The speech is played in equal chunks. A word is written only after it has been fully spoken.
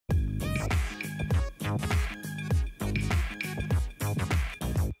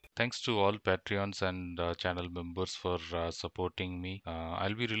Thanks to all Patreons and channel members for supporting me.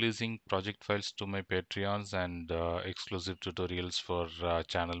 I'll be releasing project files to my Patreons and exclusive tutorials for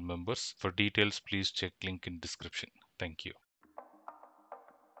channel members. For details, please check link in description. Thank you.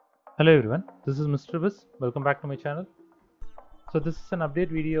 Hello everyone, this is MrWhiz's. Welcome back to my channel. So this is an update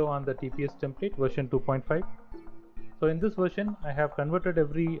video on the TPS template version 2.5. So in this version, I have converted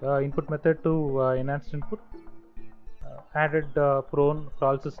every input method to enhanced input, added prone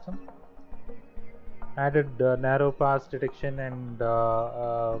crawl system, added narrow pass detection and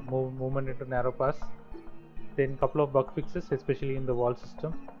movement into narrow pass, then couple of bug fixes, especially in the wall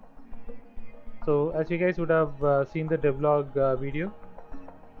system. So as you guys would have seen the devlog video,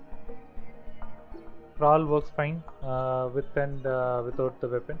 crawl works fine with and without the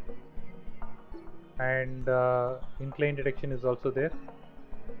weapon, and incline detection is also there.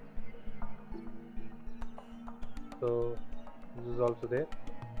 So this is also there,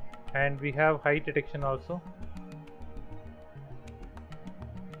 and we have height detection also,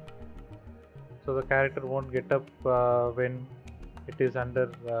 so the character won't get up when it is under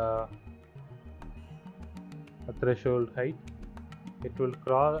a threshold height. It will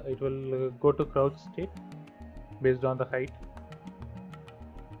crawl, it will go to crouch state based on the height.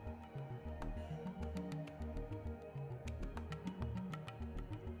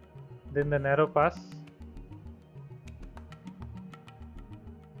 Then the narrow pass,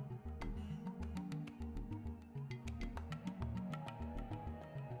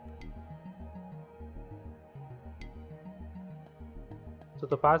 so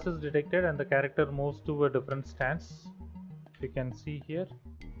the pass is detected and the character moves to a different stance. You can see here.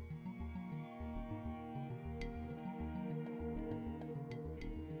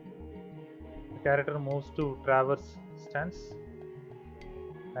 The character moves to traverse stance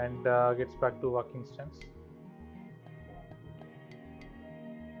and gets back to walking stance.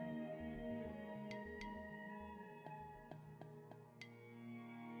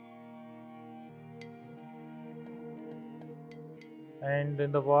 And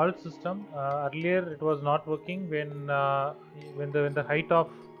in the wall system, earlier it was not working when the height of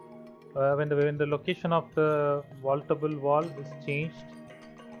when the location of the vaultable wall is changed.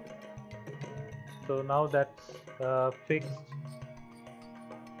 So now that's fixed.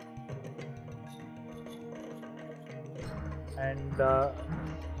 And a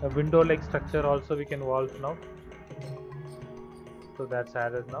window like structure also we can vault now, so that's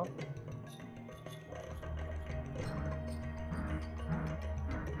added now.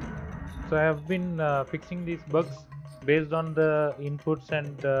 So I have been fixing these bugs based on the inputs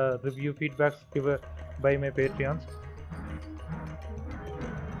and review feedbacks given by my Patreons.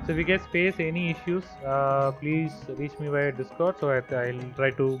 So if you guys face any issues, please reach me via Discord, so I'll try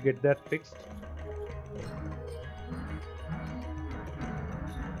to get that fixed.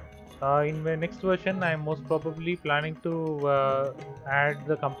 In my next version, I'm most probably planning to add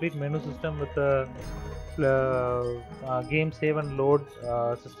the complete menu system with the game save and load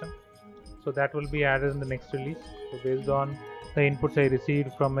system. So that will be added in the next release. So based on the inputs I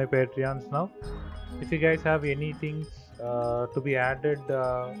received from my Patreons now, if you guys have any things to be added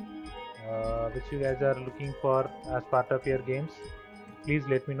which you guys are looking for as part of your games, please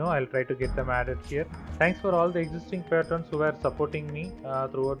let me know. I'll try to get them added here. Thanks for all the existing patrons who are supporting me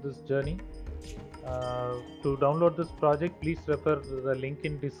throughout this journey. To download this project, please refer the link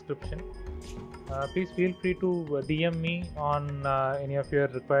in description. Please feel free to DM me on any of your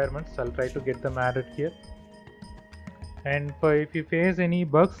requirements. I'll try to get them added here. And if you face any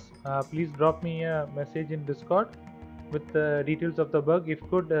bugs, please drop me a message in Discord with the details of the bug. If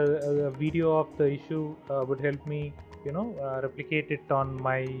could, a video of the issue would help me, replicate it on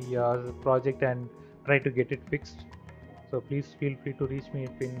my project and try to get it fixed. So please feel free to reach me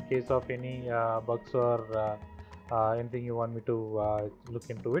if in case of any bugs or anything you want me to look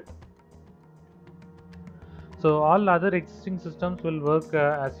into it. So all other existing systems will work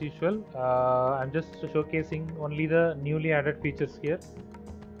as usual. I'm just showcasing only the newly added features here.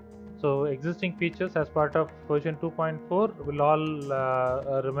 So existing features as part of version 2.4 will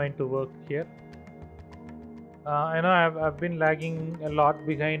all remain to work here. I know I've been lagging a lot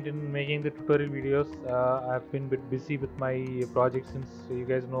behind in making the tutorial videos. I've been a bit busy with my project, since you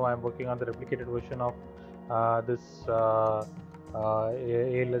guys know I'm working on the replicated version of this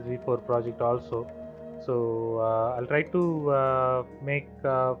ALSv4 project also. So I'll try to make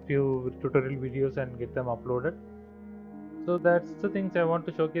a few tutorial videos and get them uploaded. So that's the things I want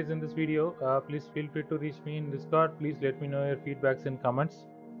to showcase in this video. Please feel free to reach me in Discord. Please let me know your feedbacks in comments.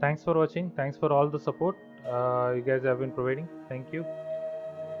 Thanks for watching. Thanks for all the support you guys have been providing. Thank you.